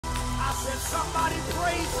Somebody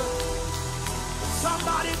praise him.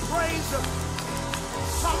 Somebody praise him.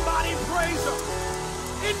 Somebody praise him.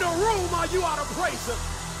 In the room, you ought to praise him.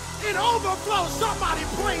 In overflow, somebody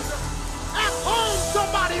praise him. At home,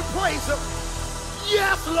 somebody praise him.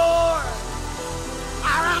 Yes, Lord.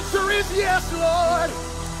 Our answer is yes, Lord.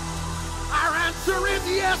 Our answer is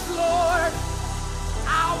yes, Lord.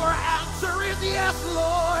 Our answer is yes,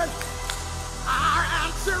 Lord. Our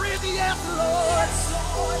answer is yes, Lord.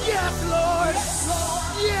 Yes, Lord.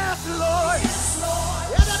 Yes, Lord. Yes, Lord.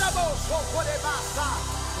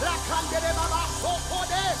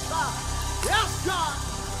 Yes, God.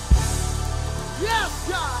 Yes,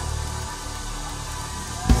 God.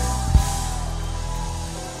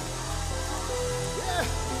 Yeah.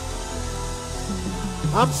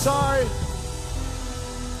 I'm sorry.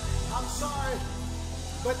 I'm sorry.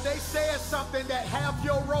 But they said something that half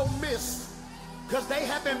your row missed. Because they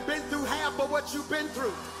haven't been through half of what you've been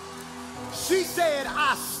through. She said,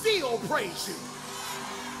 I still praise you.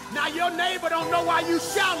 Now your neighbor don't know why you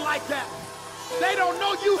shout like that. They don't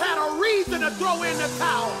know you had a reason to throw in the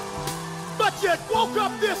towel. But you woke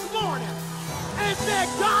up this morning and said,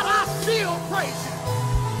 God, I still praise you.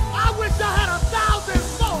 I wish I had 1,000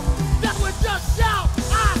 folk that would just shout,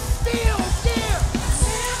 I still give.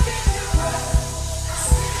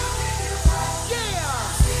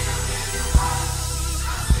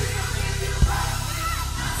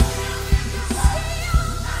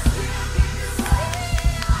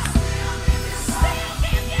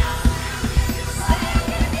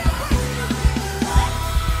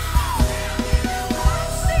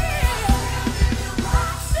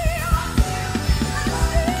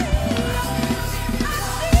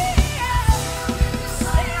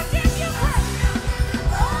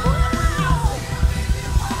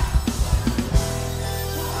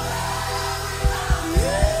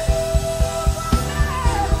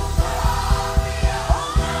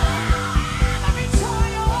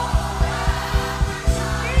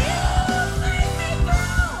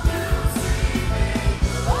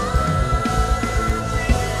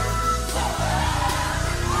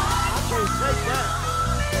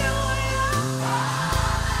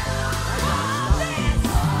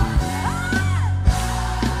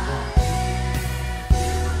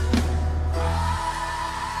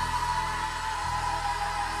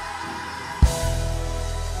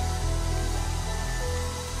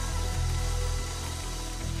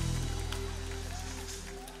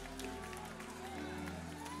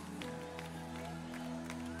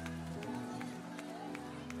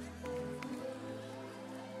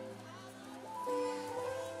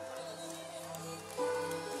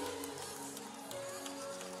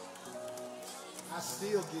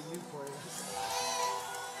 Still give you praise.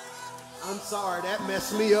 I'm sorry, that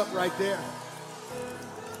messed me up right there.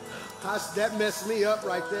 That messed me up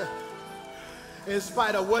right there. In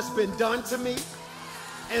spite of what's been done to me,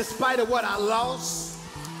 in spite of what I lost,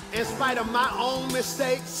 in spite of my own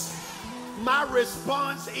mistakes, my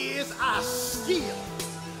response is I still.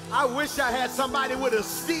 I wish I had somebody with a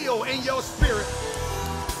still in your spirit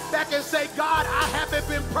that can say, God, I haven't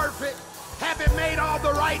been perfect, haven't made all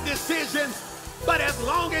the right decisions, but as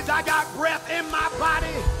long as I got breath in my body,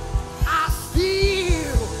 I still.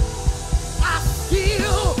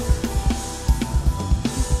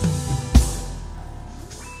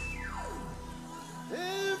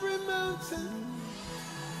 Every mountain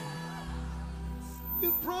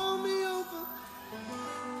you brought me over.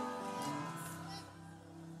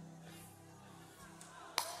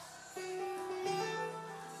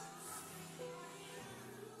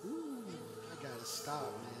 Ooh, I gotta stop,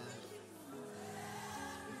 man.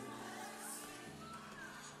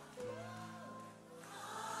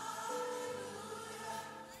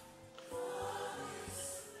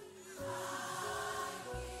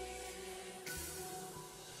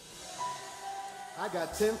 I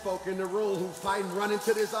got 10 folk in the room who fighting running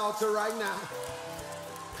to this altar right now.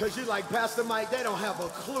 Because you're like, Pastor Mike, they don't have a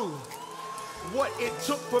clue what it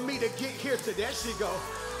took for me to get here today. There she go.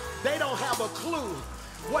 They don't have a clue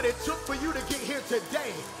what it took for you to get here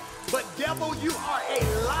today. But devil, you are a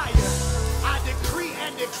liar. I decree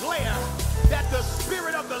and declare that the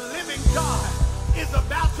Spirit of the living God is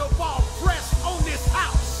about to fall fresh on this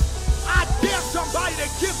house. I dare somebody to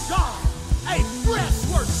give God a fresh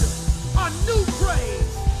worship, a new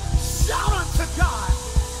praise. Shout unto God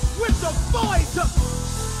with the voice of,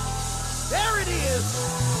 there it is,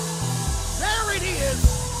 there it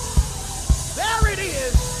is, there it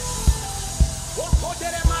is.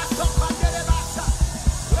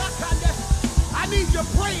 I need your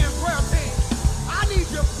praying prayer team. I need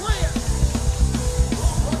your prayer.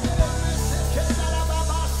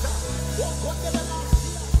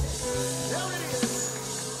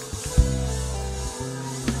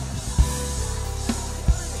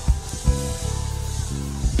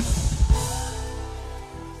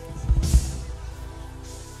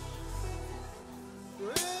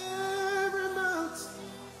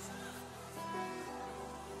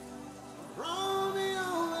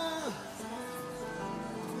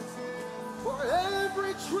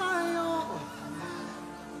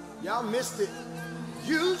 Y'all missed it.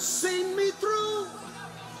 You've seen me through.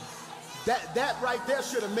 That right there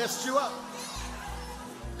should have messed you up.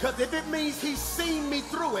 Because if it means he's seen me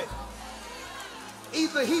through it,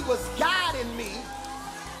 either he was guiding me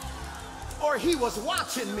or he was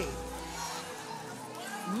watching me.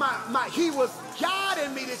 He was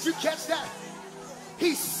guiding me. Did you catch that?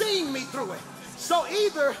 He's seen me through it. So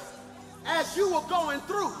either as you were going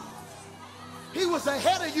through, he was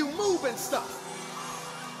ahead of you moving stuff.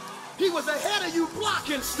 He was ahead of you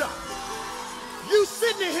blocking stuff. You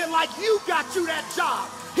sitting in here like you got you that job.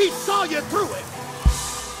 He saw you through it.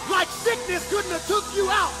 Like sickness couldn't have took you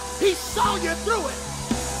out. He saw you through it.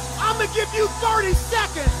 I'm going to give you 30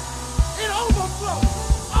 seconds in overflow,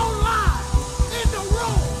 online, in the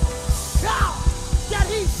room. Shout that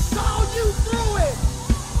he saw you through it.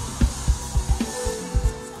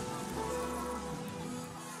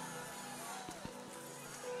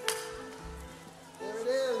 There it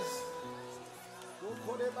is.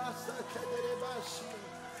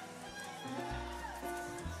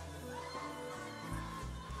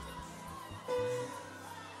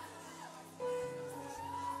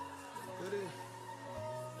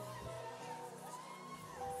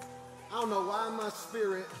 I don't know why in my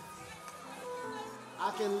spirit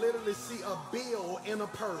I can literally see a bill in a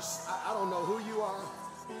purse. I don't know who you are.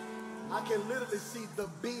 I can literally see the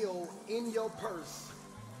bill in your purse.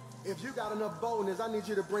 If you got enough boldness, I need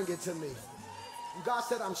you to bring it to me. God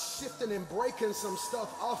said I'm shifting and breaking some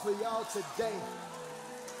stuff off of y'all today.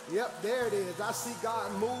 Yep, there it is. I see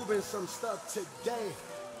God moving some stuff today.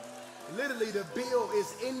 Literally, the bill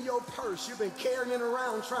is in your purse. You've been carrying it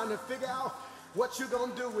around trying to figure out what you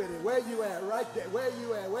gonna do with it. Where you at? Right there. Where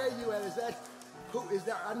you at? Where you at? Is that, who is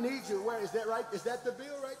that? I need you. Where is that right? Is that the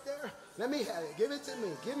bill right there? Let me have it. Give it to me.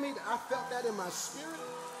 Give me, I felt that in my spirit.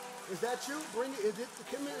 Is that you? Bring it. Is it,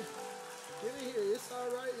 come here. Give it here. It's all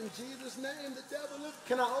right. In Jesus' name, the devil is.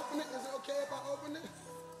 Can I open it? Is it okay if I open it?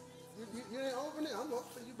 You didn't open it? I'm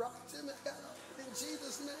open. You brought it to me. I got it. In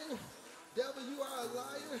Jesus' name. Devil, you are a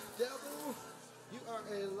liar. Devil, you are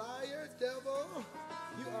a liar. Devil,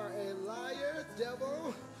 you are a liar.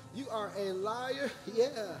 Devil, you are a liar.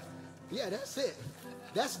 Yeah, that's it.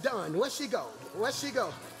 That's done. Where'd she go? Where'd she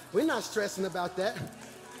go? We're not stressing about that.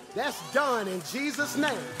 That's done in Jesus'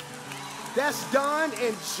 name. That's done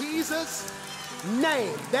in Jesus'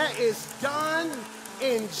 name. That is done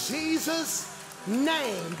in Jesus'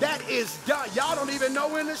 name. That is done. Y'all don't even know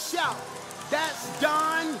when to shout. That's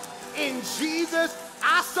done in Jesus.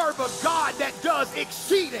 I serve a God that does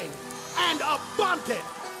exceeding and abundant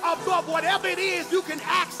above whatever it is you can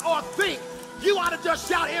ask or think. You ought to just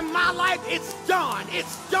shout, in my life, it's done.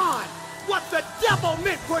 It's done. What the devil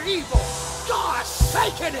meant for evil, God's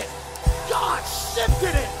shaking it. God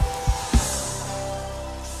shifted it.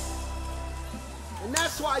 And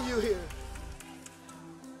that's why you're here.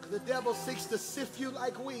 The devil seeks to sift you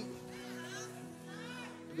like wheat.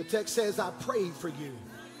 The text says, I prayed for you.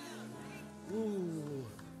 Ooh.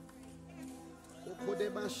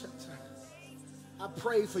 I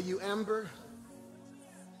pray for you, Amber.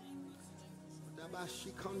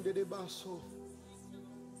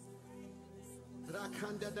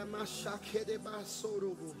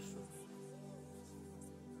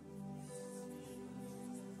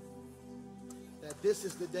 That this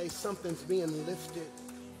is the day something's being lifted.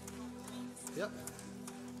 Yep.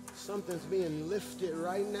 Something's being lifted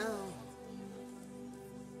right now.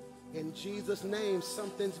 In Jesus' name,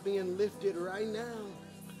 something's being lifted right now.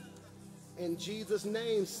 In Jesus'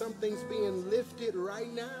 name, something's being lifted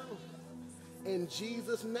right now. In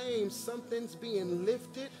Jesus' name, something's being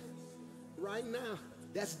lifted right now.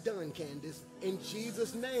 That's done, Candace. In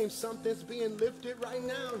Jesus' name, something's being lifted right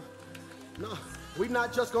now. No, we're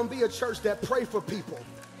not just going to be a church that pray for people.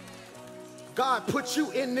 God put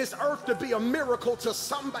you in this earth to be a miracle to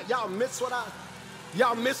somebody. Y'all miss what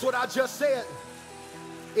I just said?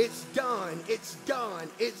 It's done. It's done.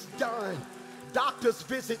 It's done. Doctor's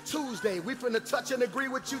visit Tuesday. We're finna touch and agree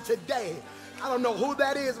with you today. I don't know who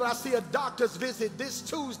that is, but I see a doctor's visit this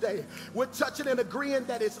Tuesday. We're touching and agreeing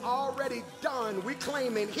that it's already done. We're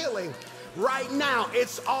claiming healing right now.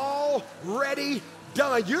 It's already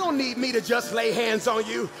done. You don't need me to just lay hands on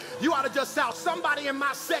you. You ought to just shout, somebody in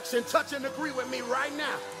my section, touch and agree with me right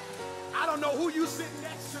now. I don't know who you sitting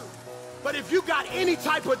next to, but if you got any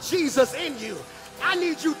type of Jesus in you, I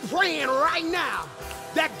need you praying right now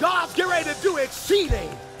that God's getting ready to do exceeding,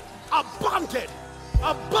 abundant,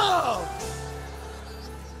 above.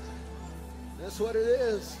 That's what it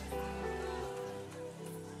is.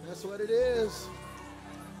 That's what it is.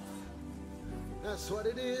 That's what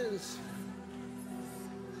it is.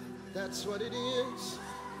 That's what it is.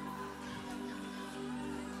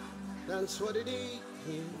 That's what it is.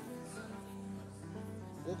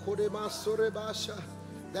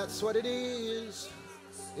 That's what it is.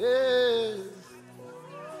 Yeah.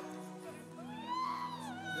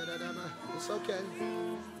 It's okay.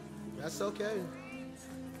 That's okay.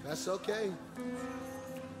 That's okay.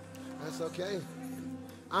 That's okay.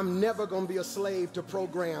 I'm never going to be a slave to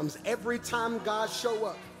programs. Every time God show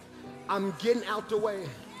up, I'm getting out the way.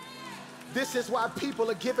 This is why people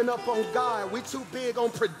are giving up on God. We too big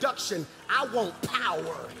on production. I want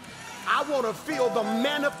power. I want to feel the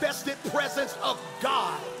manifested presence of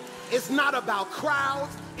God. It's not about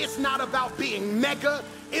crowds. It's not about being mega.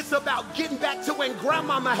 It's about getting back to when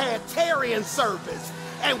Grandmama had tarrying service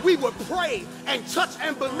and we would pray and touch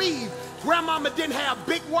and believe. Grandmama didn't have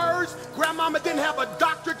big words. Grandmama didn't have a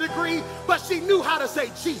doctorate degree, but she knew how to say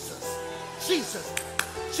Jesus, Jesus,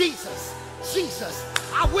 Jesus, Jesus.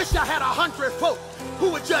 I wish I had 100 folk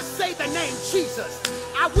who would just say the name Jesus.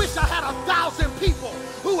 I wish I had 1,000 people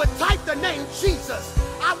who would type the name Jesus.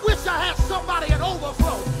 I wish I had somebody at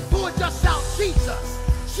Overflow who would just shout Jesus,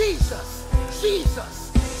 Jesus,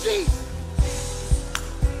 Jesus, Jesus.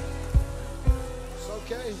 It's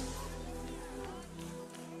okay.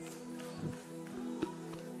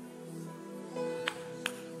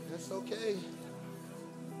 That's okay.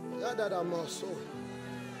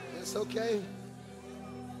 That's okay.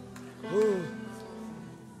 Ooh.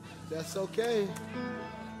 That's okay.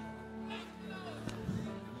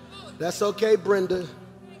 That's okay, Brenda.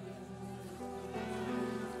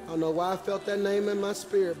 I don't know why I felt that name in my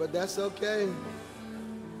spirit, but that's okay.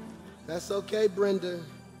 That's okay, Brenda.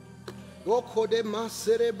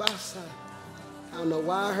 I don't know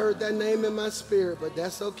why I heard that name in my spirit, but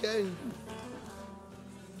that's okay.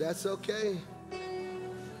 That's okay.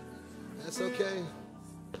 That's okay.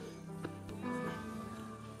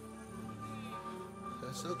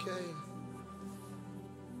 That's okay.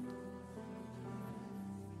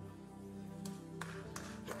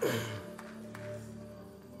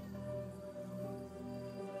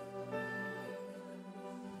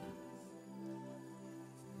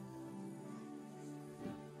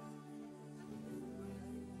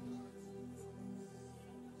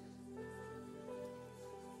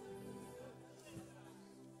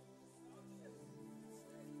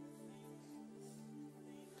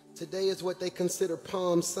 Today is what they consider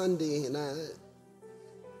Palm Sunday, and I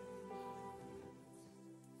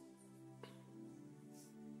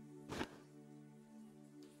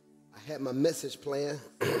had my message plan.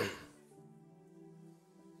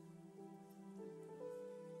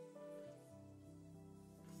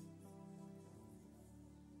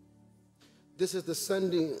 This is the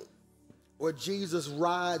Sunday where Jesus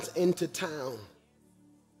rides into town.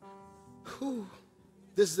 Whew.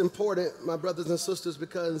 This is important, my brothers and sisters,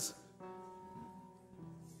 because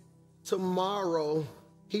tomorrow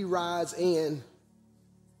he rides in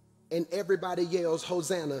and everybody yells,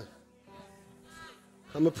 Hosanna.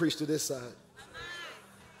 I'm going to preach to this side.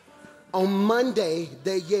 On Monday,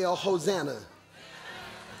 they yell, Hosanna.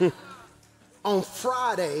 On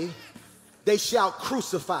Friday, they shout,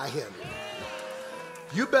 crucify him.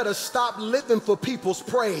 You better stop living for people's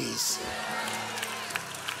praise.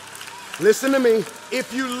 Listen to me.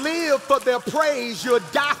 If you live for their praise, you'll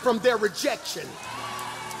die from their rejection.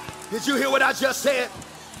 Did you hear what I just said?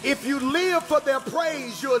 If you live for their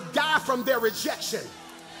praise, you'll die from their rejection.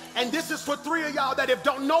 And this is for 3 of y'all that if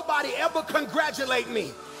don't nobody ever congratulate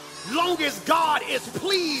me, long as God is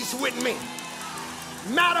pleased with me.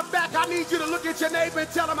 Matter of fact, I need you to look at your neighbor and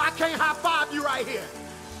tell him I can't high five you right here.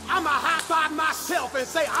 I'm going to high five myself and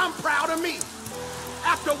say I'm proud of me.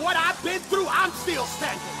 After what I've been through, I'm still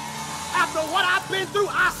standing. After what I've been through,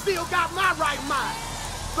 I still got my right mind.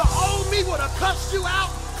 The old me would have cussed you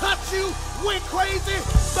out, cut you, went crazy,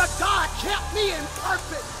 but God kept me in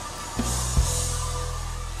perfect.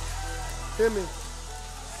 Hear me.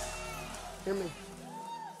 Hear me.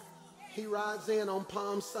 He rides in on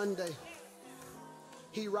Palm Sunday.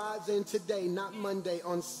 He rides in today, not Monday,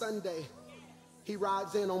 on Sunday. He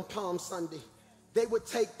rides in on Palm Sunday. They would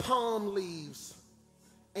take palm leaves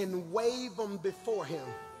and wave them before him.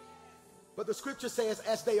 But the scripture says,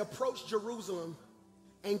 as they approached Jerusalem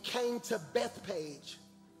and came to Bethpage,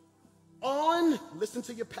 listen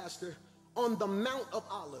to your pastor, on the Mount of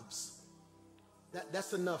Olives.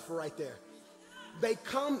 That's enough right there. They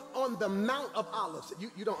come on the Mount of Olives.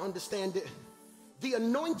 You don't understand it. The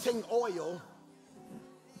anointing oil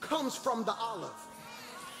comes from the olive.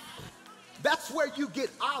 That's where you get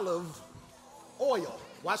olive oil.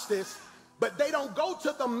 Watch this. But they don't go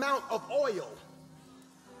to the Mount of Oil.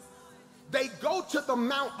 They go to the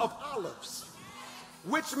Mount of Olives,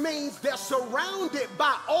 which means they're surrounded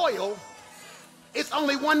by oil, It's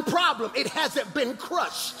only one problem. It hasn't been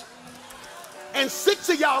crushed. And 6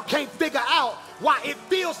 of y'all can't figure out why it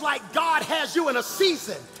feels like God has you in a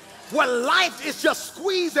season where life is just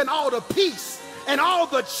squeezing all the peace and all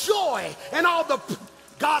the joy and all the...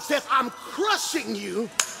 God says, I'm crushing you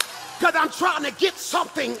because I'm trying to get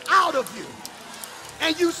something out of you.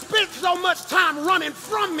 And you spent so much time running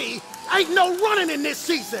from me. Ain't no running in this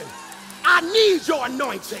season. I need your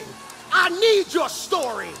anointing. I need your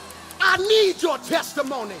story. I need your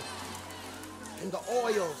testimony. And the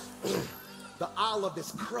oils... The olive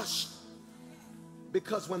is crushed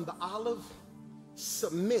because when the olive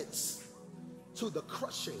submits to the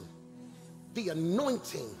crushing, the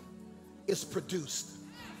anointing is produced.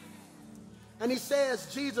 And he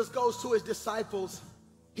says, Jesus goes to his disciples.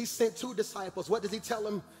 He sent 2 disciples. What does he tell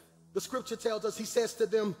them? The scripture tells us, he says to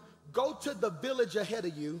them, go to the village ahead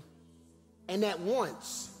of you, and at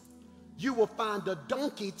once you will find a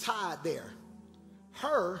donkey tied there,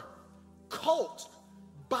 her colt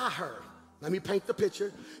by her. Let me paint the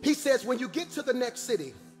picture. He says, when you get to the next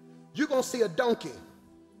city, you're going to see a donkey.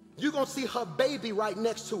 You're going to see her baby right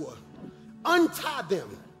next to her. Untie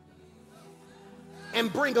them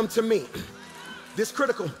and bring them to me. This is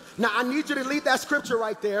critical. Now, I need you to leave that scripture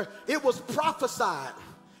right there. It was prophesied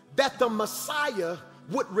that the Messiah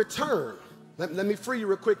would return. Let me free you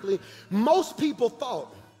real quickly. Most people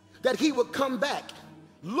thought that he would come back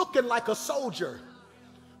looking like a soldier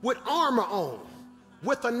with armor on,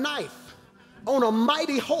 with a knife, on a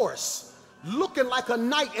mighty horse, looking like a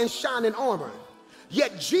knight in shining armor.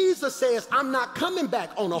 Yet Jesus says, I'm not coming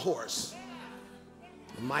back on a horse.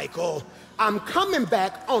 Michael, I'm coming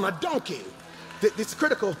back on a donkey. This is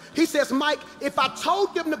critical. He says, Mike, if I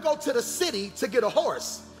told them to go to the city to get a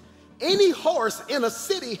horse, any horse in a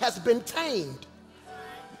city has been tamed.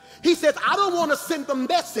 He says, I don't want to send the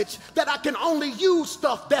message that I can only use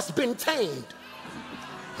stuff that's been tamed.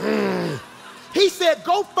 He said,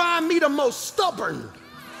 go find me the most stubborn,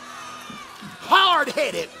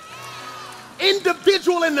 hard-headed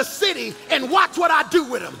individual in the city and watch what I do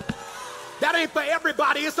with him. That ain't for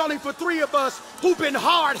everybody. It's only for 3 of us who've been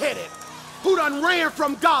hard-headed, who done ran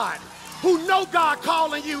from God, who know God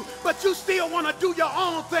calling you, but you still want to do your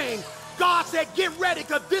own thing. God said, get ready,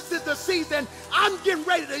 because this is the season I'm getting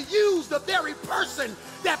ready to use the very person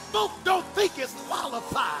that folk don't think is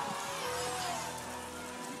qualified.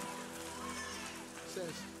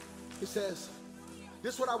 He says,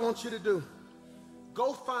 this is what I want you to do.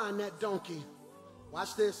 Go find that donkey.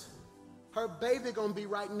 Watch this. Her baby gonna be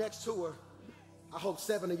right next to her. I hope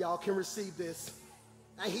 7 of y'all can receive this.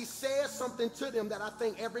 And he says something to them that I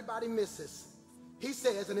think everybody misses. He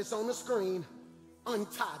says, and it's on the screen,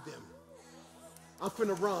 untie them. I'm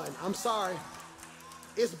finna run. I'm sorry.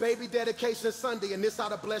 It's baby dedication Sunday, and this ought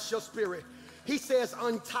to bless your spirit. He says,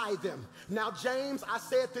 untie them. Now, James, I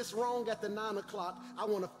said this wrong at the 9 o'clock. I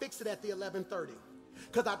want to fix it at the 11:30.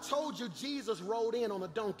 Because I told you Jesus rode in on a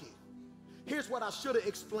donkey. Here's what I should have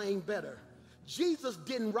explained better. Jesus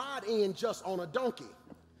didn't ride in just on a donkey.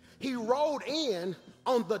 He rode in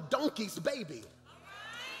on the donkey's baby.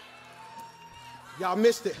 Y'all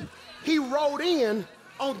missed it. He rode in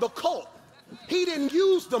on the colt. He didn't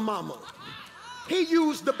use the mama. He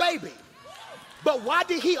used the baby. But why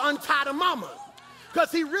did he untie the mama?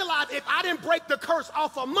 Because he realized if I didn't break the curse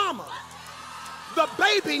off of mama, the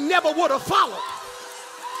baby never would have followed.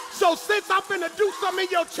 So since I'm finna do something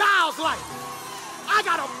in your child's life, I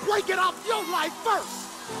gotta break it off your life first.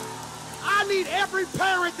 I need every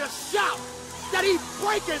parent to shout that he's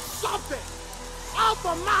breaking something off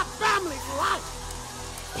of my family's life.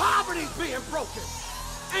 Poverty's being broken.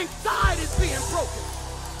 Anxiety's being broken.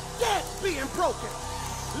 Debt's being broken.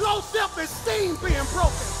 Low self-esteem being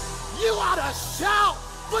broken. You ought to shout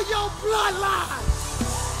for your bloodline.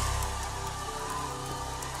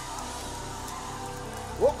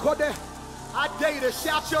 I dare you to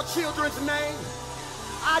shout your children's name.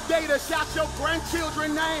 I dare you to shout your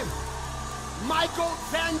grandchildren's name. Michael,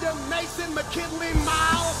 Xander, Mason, McKinley,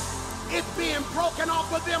 Miles. It's being broken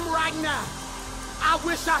off of them right now. I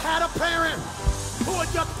wish I had a parent who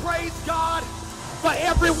would just praise God for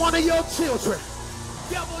every one of your children.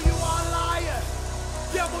 Devil, you are a liar.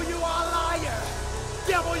 Devil, you are a liar.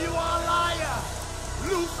 Devil, you are a liar.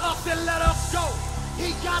 Loose us and let us go.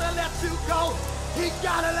 He gotta let you go. He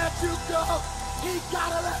gotta let you go. He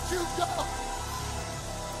gotta let you go.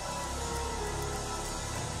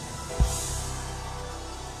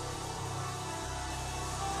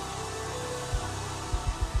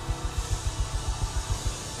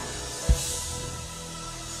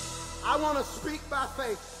 I want to speak by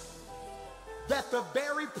faith that the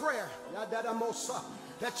very prayer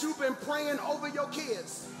that you've been praying over your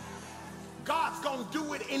kids, God's gonna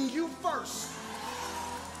do it in you first.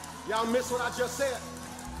 Y'all miss what I just said?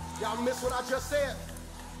 Y'all miss what I just said?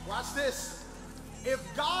 Watch this. If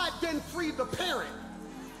God didn't free the parent,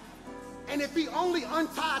 and if he only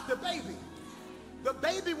untied the baby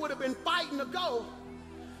would have been fighting to go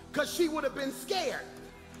because she would have been scared.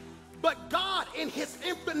 But God, in his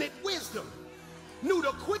infinite wisdom, knew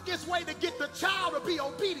the quickest way to get the child to be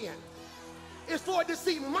obedient is for it to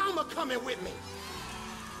see mama coming with me.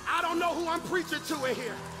 I don't know who I'm preaching to in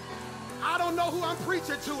here. I don't know who I'm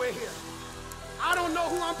preaching to in here. I don't know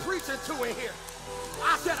who I'm preaching to in here.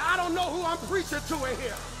 I said, I don't know who I'm preaching to in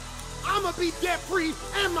here. I'm going to be debt free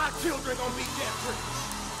and my children going to be debt free.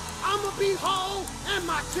 I'm going to be whole and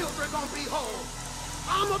my children going to be whole.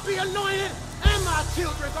 I'm going to be anointed and my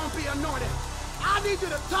children going to be anointed. I need you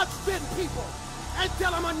to touch 10 people and tell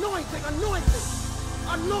them anointing, anointing,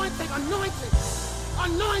 anointing, anointing,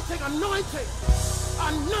 anointing, anointing,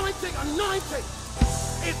 anointing, anointing.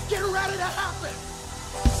 It's getting ready to happen.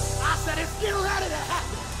 I said it's getting ready to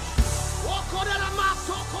happen.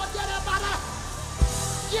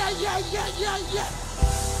 Yeah.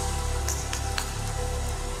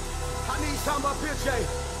 I need some up here, Jay.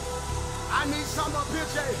 I need some up here,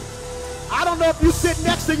 Jay. I don't know if you sit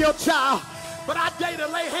next to your child, but I dare to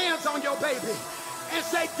lay hands on your baby and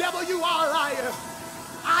say, devil, you are a liar.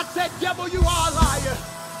 I said, devil, you are a liar.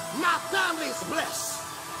 My family's blessed.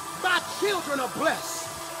 My children are blessed.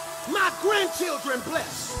 My grandchildren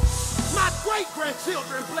blessed. My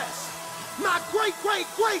great-grandchildren blessed. My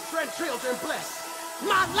great-great-great-grandchildren blessed.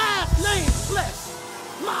 My last name's blessed.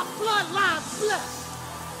 My bloodline's blessed.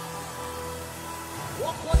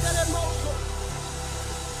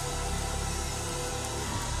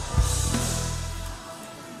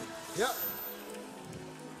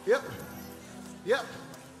 Yep.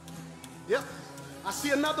 I see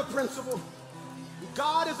another principle.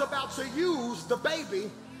 God is about to use the baby,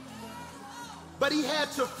 but he had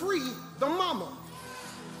to free the mama.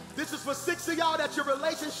 This is for 6 of y'all that your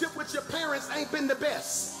relationship with your parents ain't been the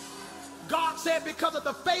best. God said, because of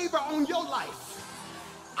the favor on your life,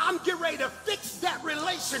 I'm getting ready to fix that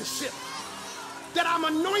relationship. That I'm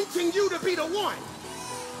anointing you to be the one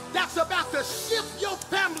that's about to shift your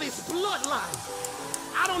family's bloodline.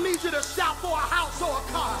 I don't need you to shout for a house or a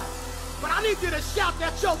car, but I need you to shout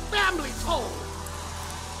that your family's whole,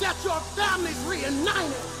 that your family's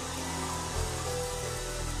reunited.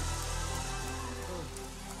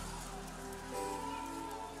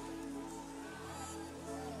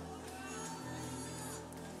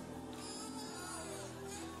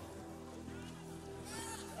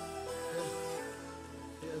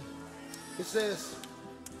 It says,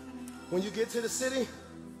 when you get to the city,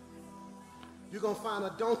 you're going to find a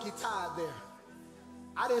donkey tied there.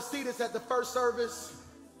 I didn't see this at the first service.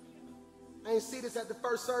 I didn't see this at the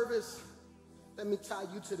first service. Let me tie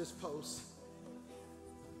you to this post.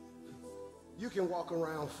 You can walk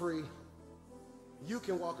around free. You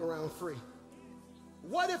can walk around free.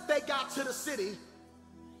 What if they got to the city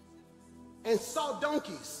and saw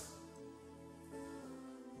donkeys?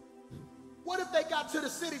 What if they got to the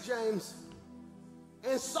city, James,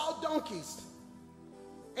 and saw donkeys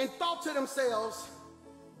and thought to themselves,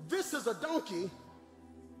 this is a donkey,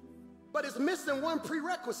 but it's missing one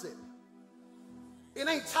prerequisite. It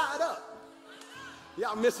ain't tied up.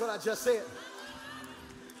 Y'all miss what I just said.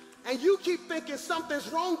 And you keep thinking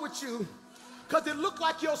something's wrong with you because it looked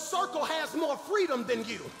like your circle has more freedom than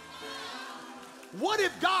you. What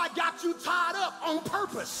if God got you tied up on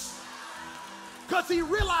purpose? Because he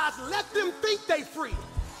realized, let them think they free.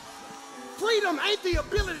 Freedom ain't the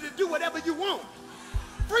ability to do whatever you want.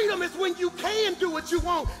 Freedom is when you can do what you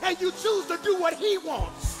want and you choose to do what he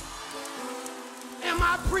wants. Am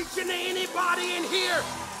I preaching to anybody in here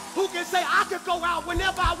who can say, I could go out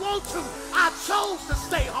whenever I want to? I chose to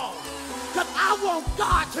stay home because I want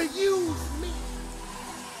God to use me.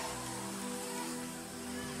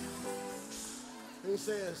 And he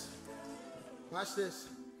says, watch this,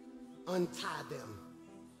 untie them.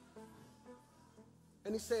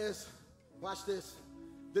 And he says, watch this,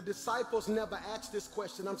 the disciples never asked this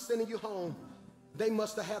question. I'm sending you home. They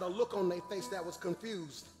must have had a look on their face that was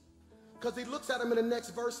confused. Because he looks at them in the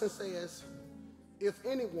next verse and says, if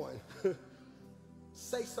anyone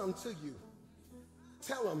say something to you,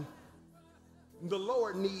 tell them the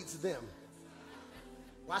Lord needs them.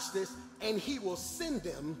 Watch this. And he will send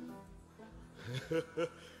them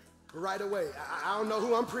right away. I don't know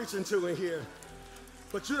who I'm preaching to in here,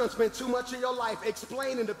 but you done spent too much of your life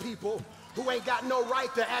explaining to people who ain't got no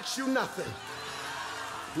right to ask you nothing.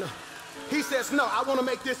 No. He says, no, I want to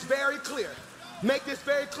make this very clear. Make this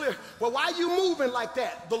very clear. Well, why are you moving like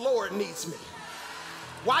that? The Lord needs me.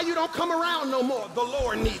 Why you don't come around no more? The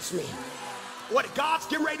Lord needs me. What God's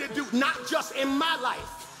getting ready to do, not just in my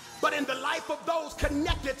life, but in the life of those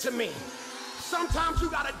connected to me. Sometimes you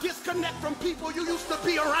got to disconnect from people you used to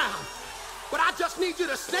be around. But I just need you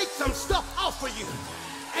to snake some stuff off of you.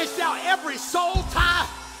 And shout, every soul tie,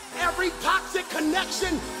 every toxic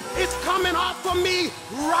connection is coming off of me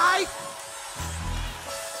right.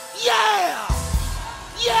 Yeah!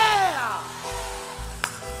 Yeah!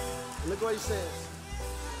 Look what he says.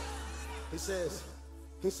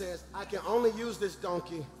 He says, I can only use this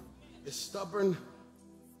donkey. It's stubborn,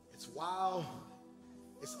 it's wild,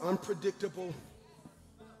 it's unpredictable,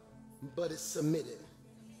 but it's submitted.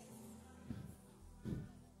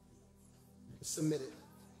 It's submitted.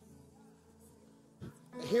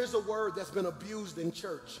 And here's a word that's been abused in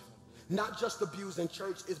church. Not just abused in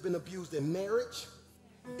church, it's been abused in marriage.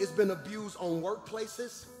 It's been abused on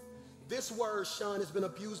workplaces. This word, Sean, has been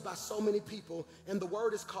abused by so many people, and the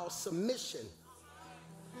word is called submission.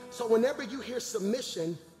 So whenever you hear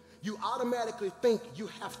submission, you automatically think you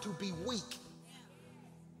have to be weak.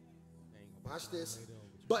 Watch this.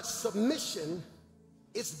 But submission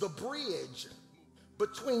is the bridge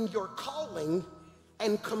between your calling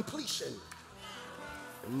and completion.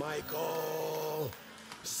 Michael,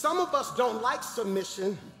 some of us don't like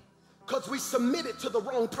submission because we submit it to the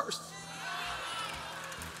wrong person.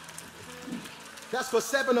 That's for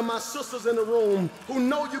 7 of my sisters in the room who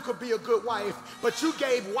know you could be a good wife, but you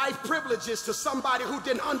gave wife privileges to somebody who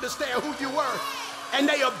didn't understand who you were. And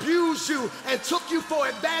they abused you and took you for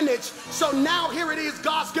advantage. So now here it is,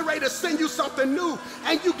 God's getting ready to send you something new,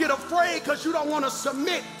 and you get afraid because you don't want to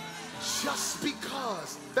submit. Just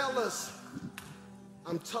because, fellas,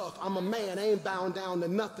 I'm tough, I'm a man, I ain't bound down to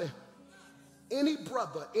nothing. Any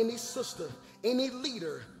brother, any sister, any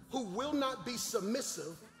leader who will not be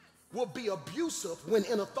submissive will be abusive when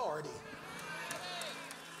in authority.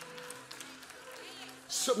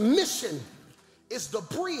 Submission is the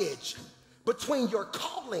bridge between your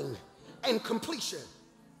calling and completion.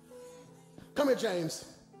 Come here, James.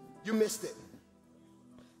 You missed it.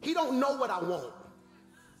 He don't know what I want.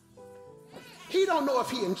 He don't know if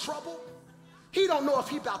he in trouble. He don't know if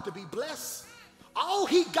he about to be blessed. All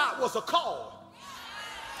he got was a call.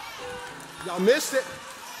 Y'all missed it.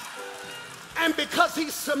 And because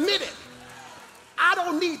he's submitted, I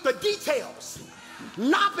don't need the details.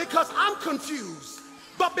 Not because I'm confused,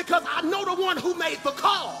 but because I know the one who made the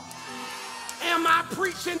call. Am I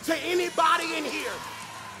preaching to anybody in here?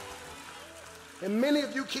 And many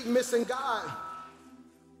of you keep missing God.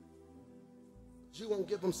 You won't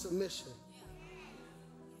give him submission.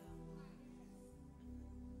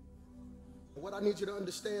 What I need you to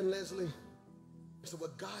understand, Leslie, is that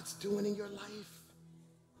what God's doing in your life,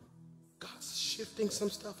 God's shifting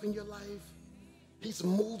some stuff in your life. He's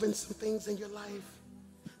moving some things in your life.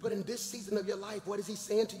 But in this season of your life, what is he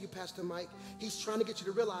saying to you, Pastor Mike? He's trying to get you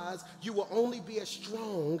to realize you will only be as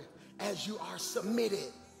strong as you are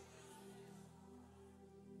submitted.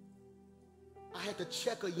 I had to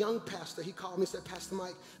check a young pastor. He called me and said, Pastor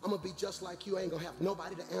Mike, I'm going to be just like you. I ain't going to have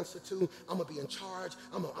nobody to answer to. I'm going to be in charge.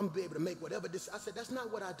 I'm going to be able to make whatever this. I said, that's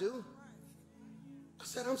not what I do. I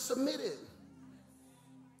said, I'm submitted.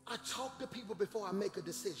 I talk to people before I make a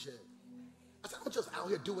decision. I said, I'm just out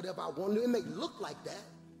here do whatever I want to. It may look like that.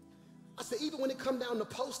 I said, even when it come down to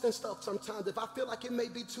posting stuff sometimes, if I feel like it may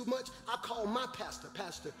be too much, I call my pastor.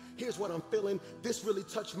 Pastor, here's what I'm feeling. This really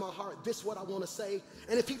touched my heart. This is what I want to say.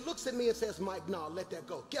 And if he looks at me and says, Mike, no, let that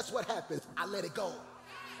go. Guess what happens? I let it go.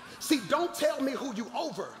 See, don't tell me who you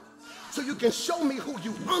over so you can show me who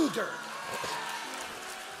you under.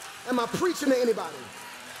 Am I preaching to anybody?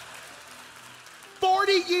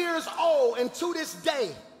 40 years old, and to this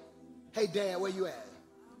day, hey, Dad, where you at?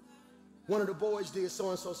 One of the boys did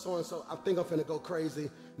so-and-so, so-and-so. I think I'm finna go crazy.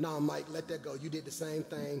 Nah, Mike, let that go. You did the same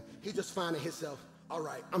thing. He just finding himself, all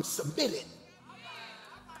right, I'm submitted.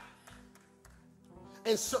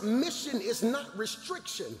 And submission is not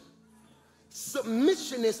restriction.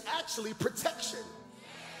 Submission is actually protection.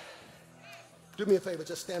 Do me a favor,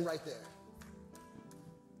 just stand right there.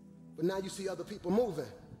 But now you see other people moving.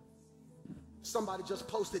 Somebody just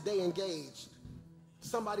posted they engaged.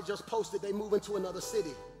 Somebody just posted they move into another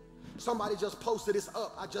city. Somebody just posted it's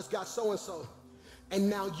up. I just got so-and-so. And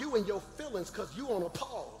now you and your feelings, because you on a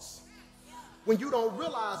pause. When you don't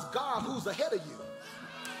realize God who's ahead of you.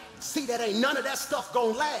 See, that ain't none of that stuff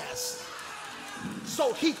gonna last.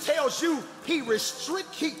 So he tells you, he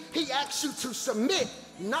asks you to submit,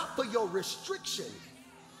 not for your restriction,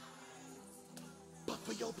 but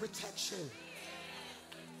for your protection.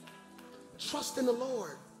 Trust in the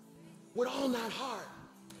Lord with all thine heart,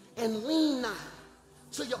 and lean not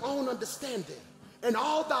to your own understanding. In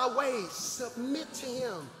all thy ways, submit to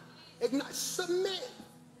him. Ignite, submit.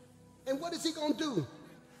 And what is he going to do?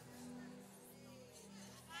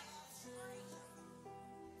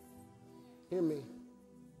 Hear me.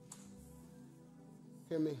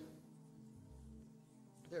 Hear me.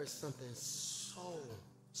 There is something so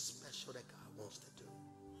special that God wants to do.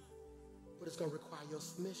 But it's going to require your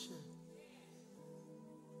submission.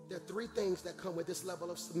 There are three things that come with this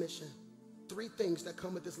level of submission. Three things that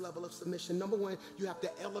come with this level of submission. Number one, you have to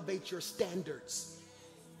elevate your standards.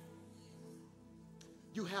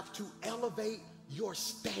 You have to elevate your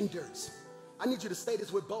standards. I need you to say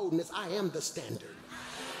this with boldness. I am the standard.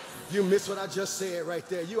 You missed what I just said right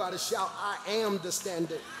there. You ought to shout, I am the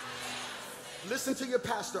standard. Listen to your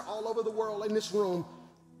pastor all over the world in this room.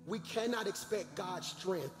 We cannot expect God's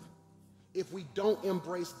strength if we don't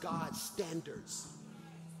embrace God's standards.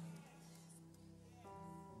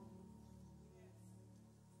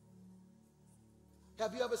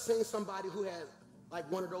 Have you ever seen somebody who had like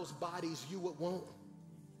one of those bodies you would want?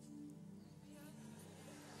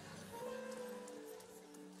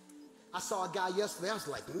 I saw a guy yesterday, I was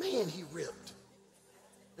like, man, he ripped.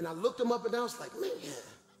 And I looked him up and down, I was like, man.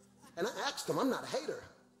 And I asked him, I'm not a hater.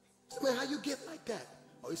 I said, man, how you get like that?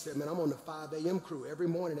 Oh, he said, man, I'm on the 5 a.m. crew. Every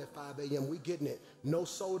morning at 5 a.m., we getting it. No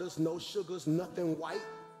sodas, no sugars, nothing white.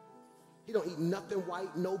 He don't eat nothing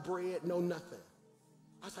white, no bread, no nothing.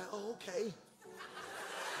 I was like, oh, okay.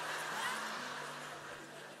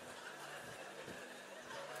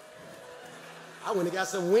 I went and got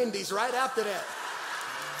some Wendy's right after that.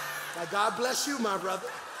 Like, God bless you, my brother.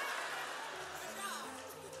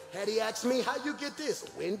 Had he asked me, how you get this?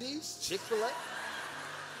 Wendy's, Chick-fil-A?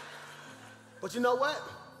 But you know what?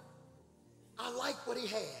 I like what he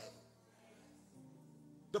had.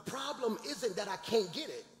 The problem isn't that I can't get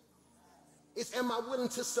it. It's am I willing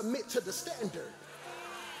to submit to the standard?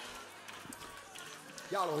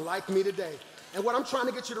 Y'all don't like me today. And what I'm trying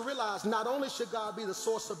to get you to realize, not only should God be the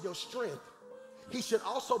source of your strength, he should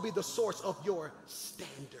also be the source of your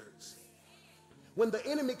standards. When the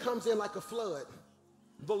enemy comes in like a flood,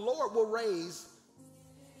 the Lord will raise.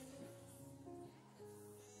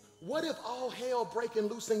 What if all hell breaking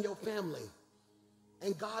loose in your family?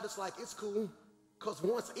 And God is like, it's cool, because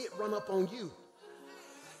once it run up on you,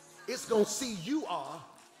 it's going to see you are.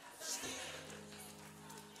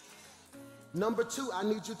 Number two, I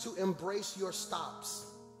need you to embrace your stops.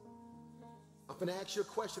 I'm going to ask you a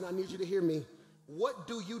question. I need you to hear me. What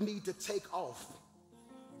do you need to take off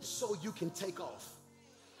so you can take off?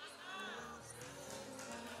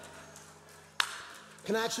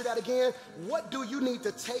 Can I ask you that again? What do you need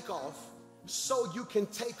to take off so you can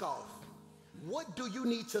take off? What do you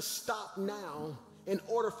need to stop now in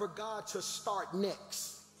order for God to start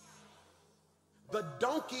next? The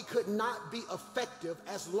donkey could not be effective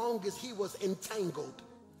as long as he was entangled.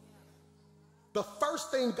 The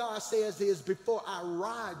first thing God says is, before I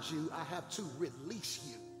ride you, I have to release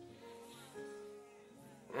you.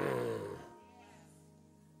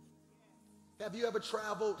 Have you ever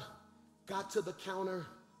traveled, got to the counter,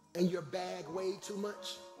 and your bag weighed too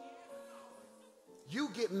much? You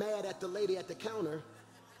get mad at the lady at the counter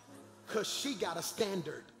because she got a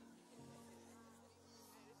standard.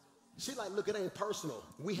 She like, look, it ain't personal.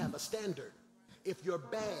 We have a standard. If your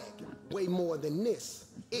bag weigh more than this,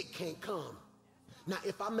 it can't come. Now,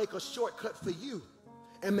 if I make a shortcut for you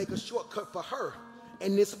and make a shortcut for her,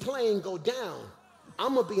 and this plane go down,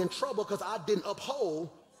 I'm going to be in trouble because I didn't uphold.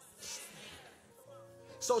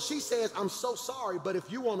 So she says, I'm so sorry, but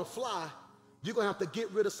if you want to fly, you're going to have to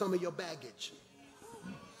get rid of some of your baggage.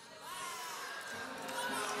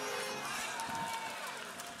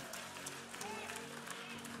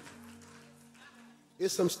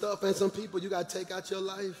 It's some stuff and some people you got to take out your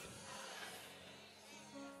life.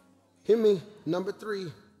 Hear me. Number three,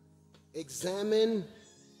 examine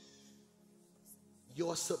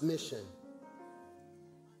your submission.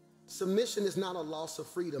 Submission is not a loss of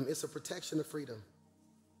freedom. It's a protection of freedom.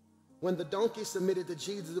 When the donkey submitted to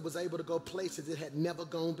Jesus, it was able to go places it had never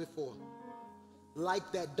gone before.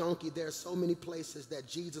 Like that donkey, there are so many places that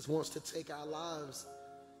Jesus wants to take our lives,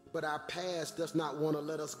 but our past does not want to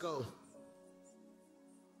let us go.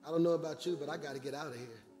 I don't know about you, but I got to get out of here.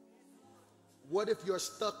 What if your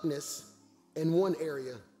stuckness in one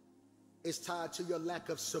area is tied to your lack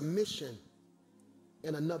of submission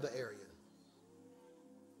in another area?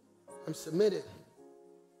 I'm submitted.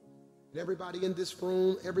 And everybody in this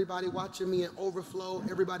room, everybody watching me in Overflow,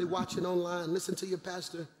 everybody watching online, listen to your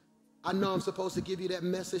pastor. I know I'm supposed to give you that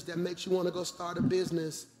message that makes you want to go start a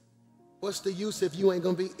business. What's the use if you ain't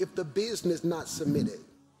going to be, if the business not submitted?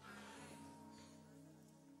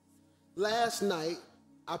 Last night,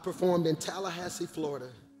 I performed in Tallahassee, Florida.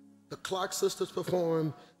 The Clark sisters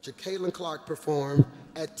performed, Jacqueline Clark performed.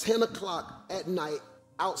 At 10 o'clock at night,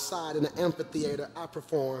 outside in the amphitheater, I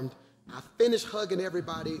performed. I finished hugging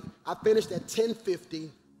everybody. I finished at 10:50.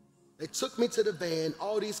 They took me to the van.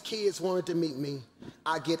 All these kids wanted to meet me.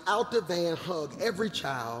 I get out the van, hug every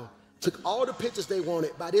child, took all the pictures they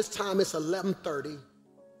wanted. By this time, it's 11:30.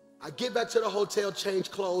 I get back to the hotel, change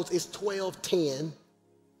clothes. It's 12:10.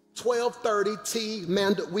 12:30, T,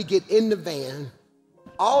 Amanda, we get in the van.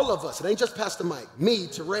 All of us, it ain't just Pastor Mike, me,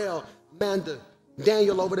 Terrell, Amanda,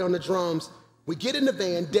 Daniel over there on the drums. We get in the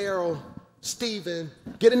van, Daryl, Stephen,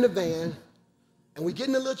 get in the van, and we get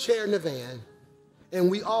in a little chair in the van,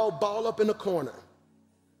 and we all ball up in the corner.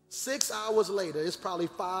 6 hours later, it's probably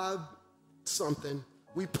 5 something,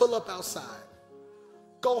 we pull up outside,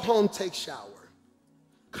 go home, take shower,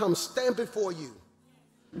 come stand before you.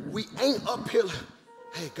 We ain't up here,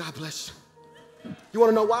 hey, God bless you. You want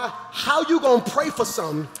to know why? How you gonna pray for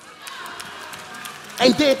something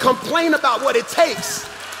and then complain about what it takes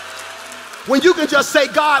when you can just say,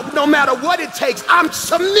 God, no matter what it takes, I'm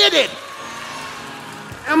submitted.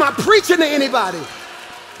 Am I preaching to anybody?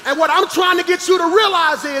 And what I'm trying to get you to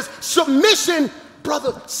realize is submission,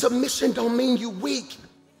 brother, submission don't mean you weak.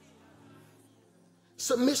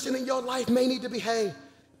 Submission in your life may need to be, hey,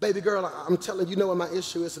 baby girl, I'm telling you, know what my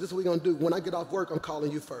issue is, so this is what we're gonna do. When I get off work, I'm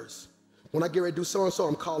calling you first. When I get ready to do so-and-so,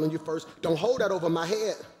 I'm calling you first. Don't hold that over my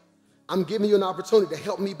head. I'm giving you an opportunity to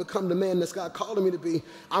help me become the man that's God calling me to be.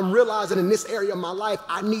 I'm realizing in this area of my life,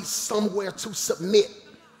 I need somewhere to submit.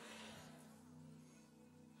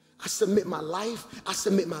 I submit my life. I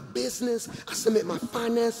submit my business. I submit my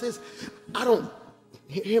finances. I don't,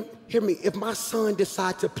 hear me, if my son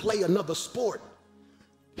decides to play another sport,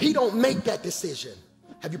 he don't make that decision.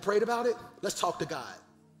 Have you prayed about it? Let's talk to God.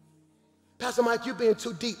 Pastor Mike, you're being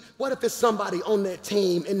too deep. What if it's somebody on that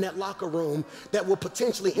team in that locker room that will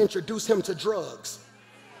potentially introduce him to drugs?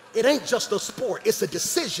 It ain't just a sport, it's a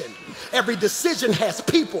decision. Every decision has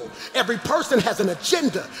people. Every person has an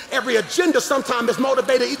agenda. Every agenda sometimes is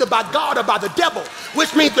motivated either by God or by the devil,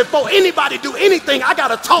 which means before anybody do anything, I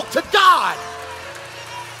gotta talk to God.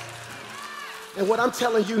 And what I'm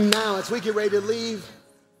telling you now as we get ready to leave,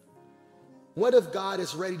 what if God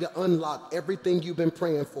is ready to unlock everything you've been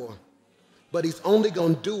praying for? But he's only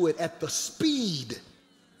going to do it at the speed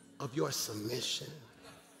of your submission.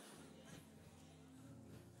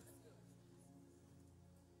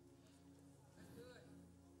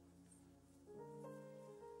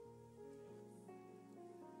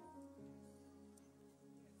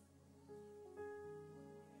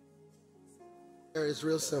 It's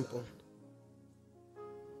real simple.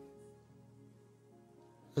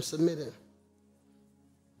 I'm submitting.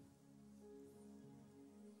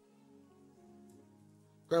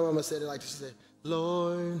 Grandmama said it like this. She said,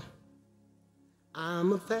 Lord,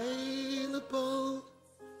 I'm available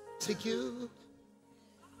to you.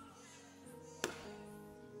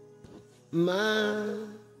 My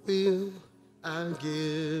will I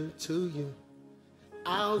give to you.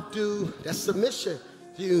 I'll do, that's submission.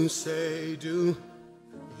 You say do,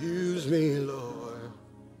 use me, Lord,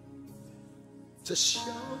 to show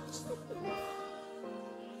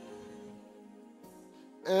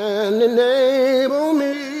and enable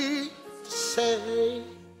me to say.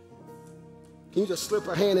 Can you just slip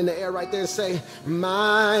a hand in the air right there and say,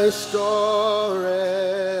 my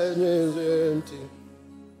storage is empty.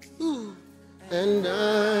 Ooh. And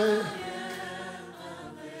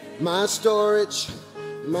my storage, yeah.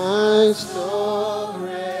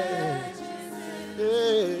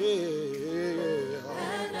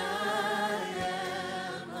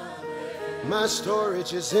 My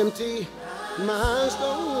storage is empty. My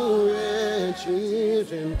storage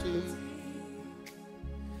is empty.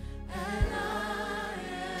 And I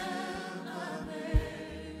am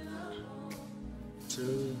available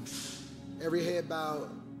to every head bowed.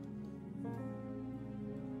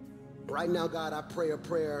 Right now, God, I pray a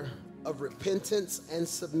prayer of repentance and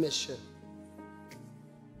submission.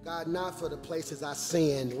 God, not for the places I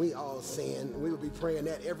sinned. We all sin. We will be praying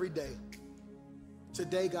that every day.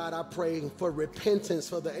 Today, God, I pray for repentance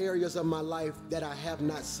for the areas of my life that I have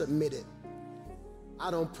not submitted. I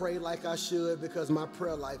don't pray like I should because my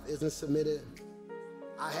prayer life isn't submitted.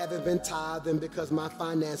 I haven't been tithing because my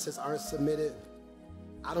finances aren't submitted.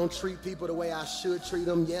 I don't treat people the way I should treat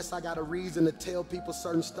them. Yes, I got a reason to tell people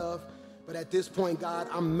certain stuff, but at this point, God,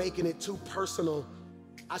 I'm making it too personal.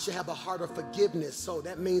 I should have a heart of forgiveness, so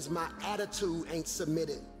that means my attitude ain't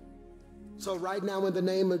submitted. So right now, in the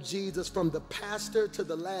name of Jesus, from the pastor to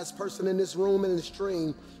the last person in this room and in the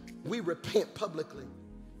stream, we repent publicly.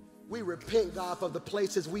 We repent, God, for the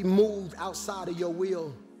places we moved outside of your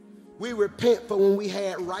will. We repent for when we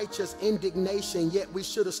had righteous indignation, yet we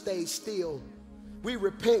should have stayed still. We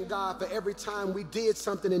repent, God, for every time we did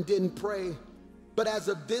something and didn't pray. But as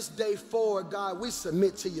of this day forward, God, we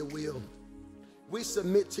submit to your will. We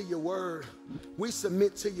submit to your word. We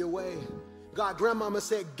submit to your way. God, grandmama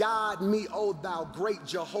said, guide me, O thou great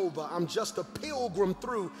Jehovah. I'm just a pilgrim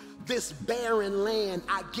through this barren land.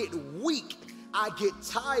 I get weak. I get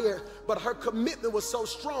tired. But her commitment was so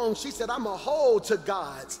strong. She said, I'm a hold to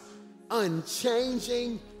God's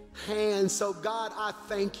unchanging hand. So God, I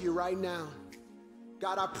thank you right now.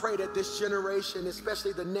 God, I pray that this generation,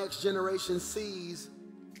 especially the next generation, sees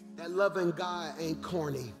that loving God ain't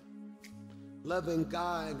corny. Loving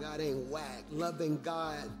God, God ain't whack. Loving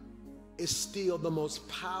God is still the most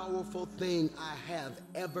powerful thing I have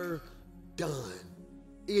ever done.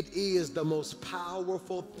 It is the most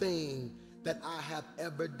powerful thing that I have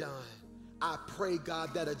ever done. I pray,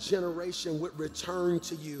 God, that a generation would return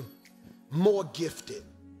to you more gifted,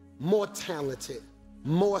 more talented,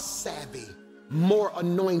 more savvy, more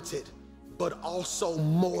anointed, but also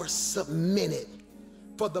more submitted.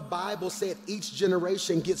 For the Bible said each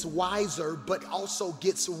generation gets wiser, but also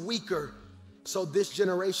gets weaker. So this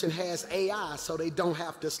generation has AI, so they don't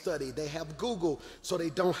have to study. They have Google, so they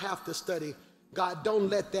don't have to study. God, don't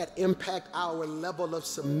let that impact our level of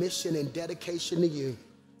submission and dedication to you.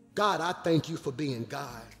 God, I thank you for being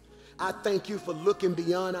God. I thank you for looking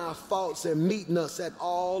beyond our faults and meeting us at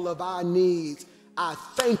all of our needs. I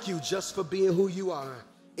thank you just for being who you are.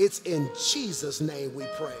 It's in Jesus' name we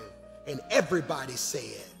pray. And everybody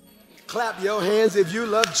said, clap your hands if you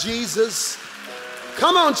love Jesus.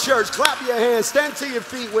 Come on, church, clap your hands. Stand to your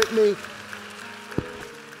feet with me.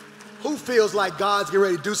 Who feels like God's getting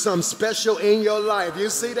ready to do something special in your life? You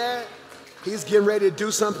see that? He's getting ready to do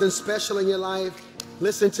something special in your life.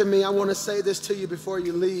 Listen to me. I want to say this to you before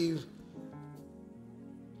you leave.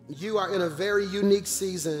 You are in a very unique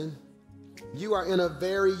season. You are in a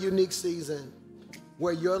very unique season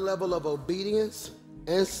where your level of obedience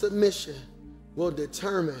and submission will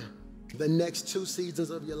determine the next 2 seasons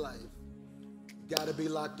of your life. You got to be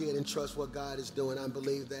locked in and trust what God is doing. I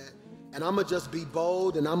believe that. And I'm going to just be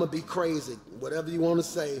bold and I'm going to be crazy. Whatever you want to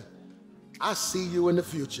say, I see you in the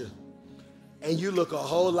future. And you look a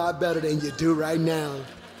whole lot better than you do right now.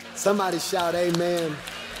 Somebody shout amen.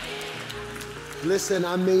 Listen,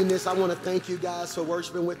 I mean this. I want to thank you guys for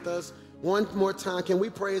worshiping with us. One more time, can we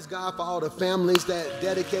praise God for all the families that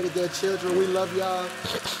dedicated their children? We love y'all.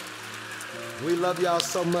 We love y'all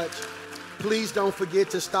so much. Please don't forget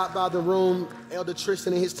to stop by the room. Elder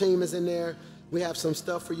Tristan and his team is in there. We have some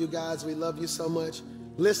stuff for you guys. We love you so much.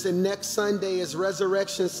 Listen, next Sunday is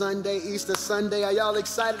Resurrection Sunday, Easter Sunday. Are y'all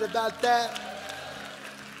excited about that?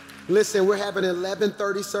 Listen, we're having an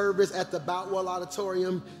 11:30 service at the Boutwell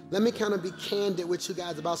Auditorium. Let me kind of be candid with you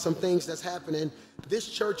guys about some things that's happening. This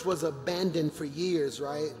church was abandoned for years,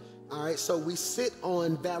 right? All right, so we sit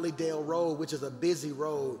on Valleydale Road, which is a busy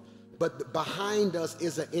road, but behind us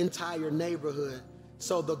is an entire neighborhood.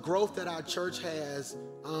 So the growth that our church has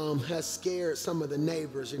scared some of the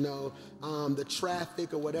neighbors, you know, the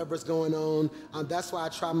traffic or whatever's going on. That's why I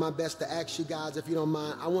try my best to ask you guys, if you don't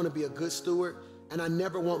mind, I want to be a good steward, and I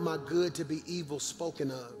never want my good to be evil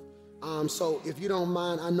spoken of. So if you don't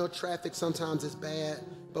mind, I know traffic sometimes is bad,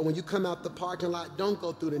 but when you come out the parking lot, don't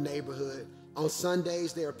go through the neighborhood. On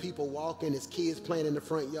Sundays, there are people walking, there's kids playing in the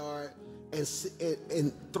front yard, and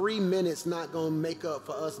in 3 minutes not gonna make up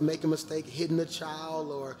for us making a mistake, hitting a child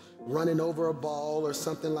or running over a ball or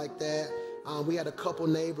something like that. We had a couple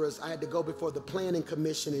neighbors. I had to go before the planning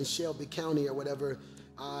commission in Shelby County or whatever,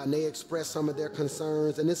 and they expressed some of their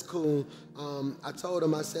concerns, and it's cool. I told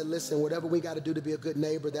them, I said, listen, whatever we got to do to be a good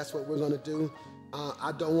neighbor, that's what we're going to do.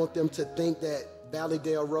 I don't want them to think that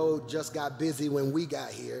Valleydale Road just got busy when we got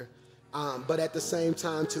here. But at the same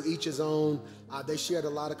time, to each his own. They shared a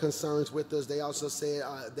lot of concerns with us. They also said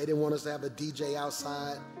they didn't want us to have a DJ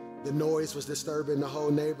outside. The noise was disturbing the whole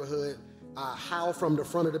neighborhood. How from the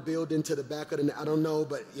front of the building to the back of the, I don't know,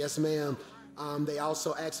 but yes, ma'am. They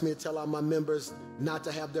also asked me to tell all my members not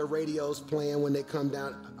to have their radios playing when they come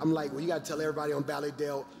down. I'm like, well, you got to tell everybody on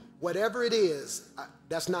Valleydale, whatever it is,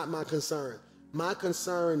 that's not my concern. My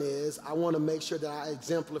concern is I want to make sure that I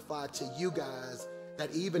exemplify to you guys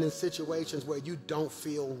that even in situations where you don't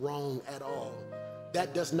feel wrong at all,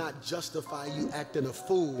 that does not justify you acting a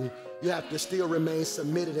fool. You have to still remain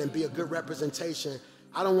submitted and be a good representation.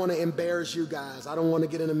 I don't want to embarrass you guys. I don't want to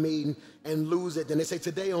get in a meeting and lose it. Then they say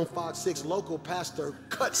today on Fox 6, local pastor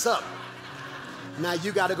cuts up. Now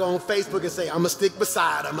you got to go on Facebook and say, I'm going to stick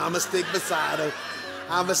beside him. I'm going to stick beside him.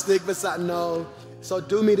 I'm going to stick beside him. No, So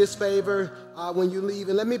do me this favor when you leave,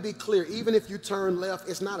 and let me be clear, even if you turn left,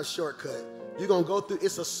 it's not a shortcut. You're going to go through,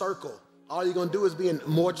 it's a circle. All you're going to do is be in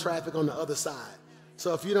more traffic on the other side.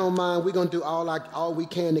 So if you don't mind, we're going to do all we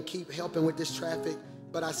can to keep helping with this traffic.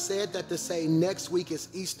 But I said that to say next week is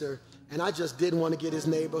Easter, and I just didn't want to get his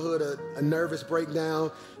neighborhood a nervous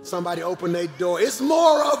breakdown. Somebody open their door. It's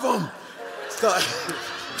more of them. So,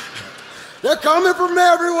 they're coming from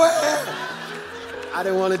everywhere. I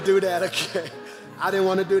didn't want to do that, okay? I didn't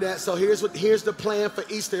want to do that. So here's the plan for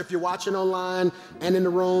Easter. If you're watching online and in the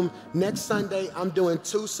room, next Sunday, I'm doing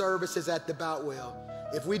 2 services at the Boutwell.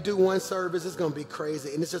 If we do 1 service, it's going to be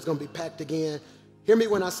crazy, and it's just going to be packed again. Hear me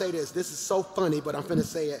when I say this. This is so funny, but I'm finna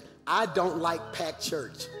say it. I don't like packed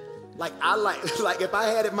church. Like if I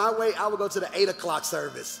had it my way, I would go to the 8 o'clock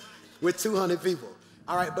service with 200 people.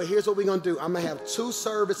 All right, but here's what we're going to do. I'm going to have 2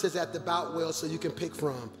 services at the Boutwell so you can pick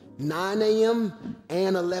from. 9 a.m.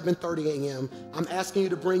 and 11:30 a.m. I'm asking you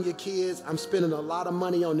to bring your kids. I'm spending a lot of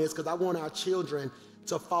money on this because I want our children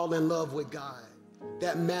to fall in love with God.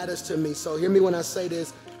 That matters to me. So hear me when I say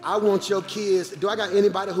this. I want your kids. Do I got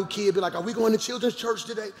anybody who kid be like, are we going to children's church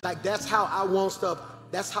today? Like, that's how I want stuff.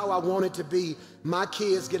 That's how I want it to be. My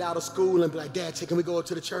kids get out of school and be like, Dad, can we go up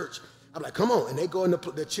to the church? I'm like, come on. And they go in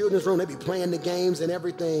the children's room. They be playing the games and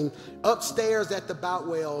everything. Upstairs at the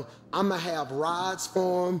Boutwell, I'm going to have rides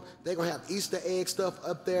for them. They're going to have Easter egg stuff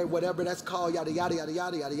up there, whatever that's called, yada, yada, yada,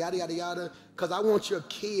 yada, yada, yada, yada, yada. Because I want your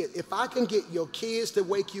kids, if I can get your kids to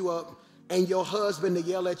wake you up and your husband to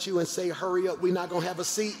yell at you and say, hurry up, we're not going to have a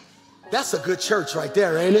seat, that's a good church right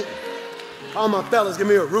there, ain't it? All my fellas, give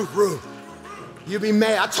me a roof. You be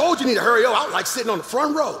mad. I told you need to hurry up. I was like sitting on the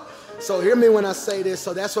front row. So hear me when I say this.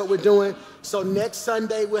 So that's what we're doing. So next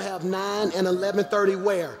Sunday, we'll have 9 and 11:30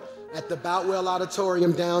 where? At the Boutwell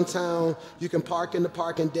Auditorium downtown. You can park in the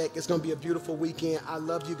parking deck. It's going to be a beautiful weekend. I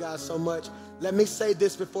love you guys so much. Let me say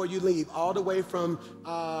this before you leave. All the way from,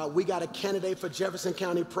 we got a candidate for Jefferson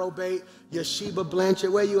County probate, Yeshiba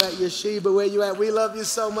Blanchard. Where you at, Yeshiba? Where you at? We love you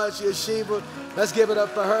so much, Yeshiba. Let's give it up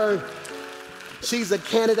for her. She's a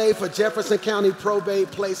candidate for Jefferson County probate,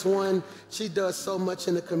 place 1. She does so much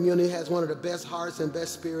in the community, has one of the best hearts and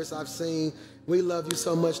best spirits I've seen. We love you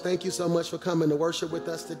so much. Thank you so much for coming to worship with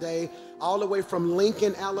us today. All the way from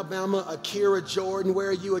Lincoln, Alabama, Akira Jordan. Where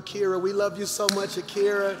are you, Akira? We love you so much,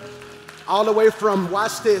 Akira. All the way from,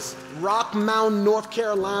 watch this, Rock Mountain, North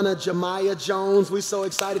Carolina, Jemiah Jones. We so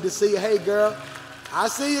excited to see you. Hey, girl. I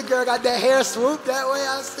see you, girl. Got that hair swooped that way.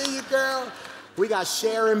 I see you, girl. We got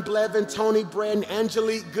Sharon Blevin, Tony Bratton,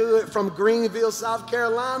 Angelique Good from Greenville, South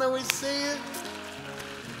Carolina. We see it.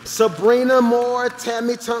 Sabrina Moore,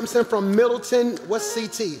 Tammy Thompson from Middleton. What's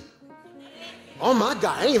CT? Oh my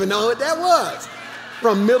God, I didn't even know what that was.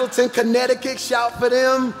 From Middleton, Connecticut, shout for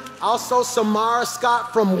them. Also Samara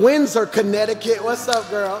Scott from Windsor, Connecticut. What's up,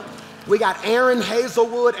 girl? We got Aaron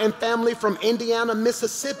Hazelwood and family from Indiana,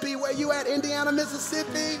 Mississippi. Where you at, Indiana,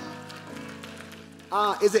 Mississippi?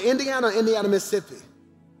 Is it Indiana or Indiana, Mississippi?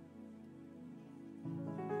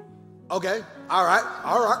 Okay, all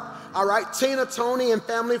right. Tina, Tony, and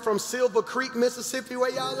family from Silver Creek, Mississippi. Where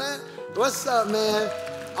y'all at? What's up, man?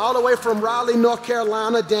 All the way from Raleigh, North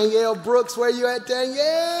Carolina, Danielle Brooks. Where you at,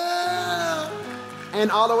 Danielle? And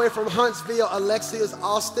all the way from Huntsville, Alexia's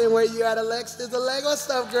Austin. Where you at, Alexia's? What's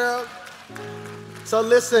up, girl? So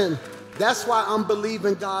listen, that's why I'm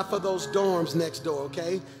believing God for those dorms next door,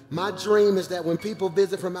 okay? My dream is that when people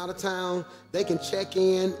visit from out of town, they can check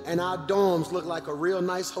in and our dorms look like a real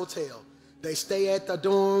nice hotel. They stay at the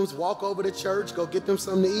dorms, walk over to church, go get them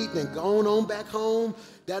something to eat, and then go on back home.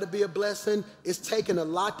 That'll be a blessing. It's taking a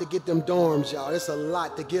lot to get them dorms, y'all. It's a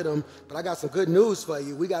lot to get them, but I got some good news for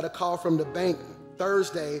you. We got a call from the bank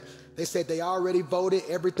Thursday. They said they already voted,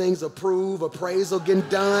 everything's approved, appraisal getting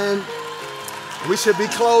done. We should be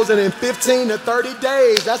closing in 15 to 30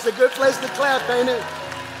 days. That's a good place to clap, ain't it?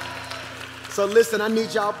 So listen, I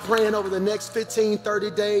need y'all praying over the next 15,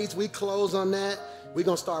 30 days. We close on that. We're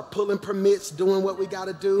going to start pulling permits, doing what we got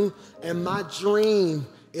to do. And my dream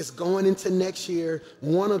is going into next year,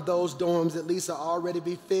 one of those dorms at least will already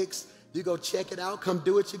be fixed. You go check it out, come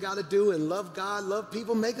do what you got to do, and love God, love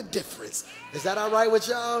people, make a difference. Is that all right with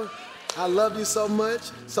y'all? I love you so much.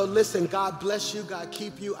 So listen, God bless you. God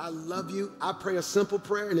keep you. I love you. I pray a simple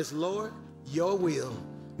prayer, and it's, Lord, your will.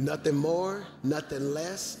 Nothing more, nothing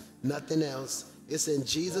less, nothing else. It's in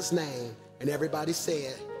Jesus' name. And everybody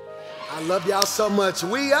said, I love y'all so much.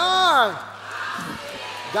 We are.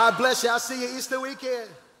 God bless you. I'll see you Easter weekend.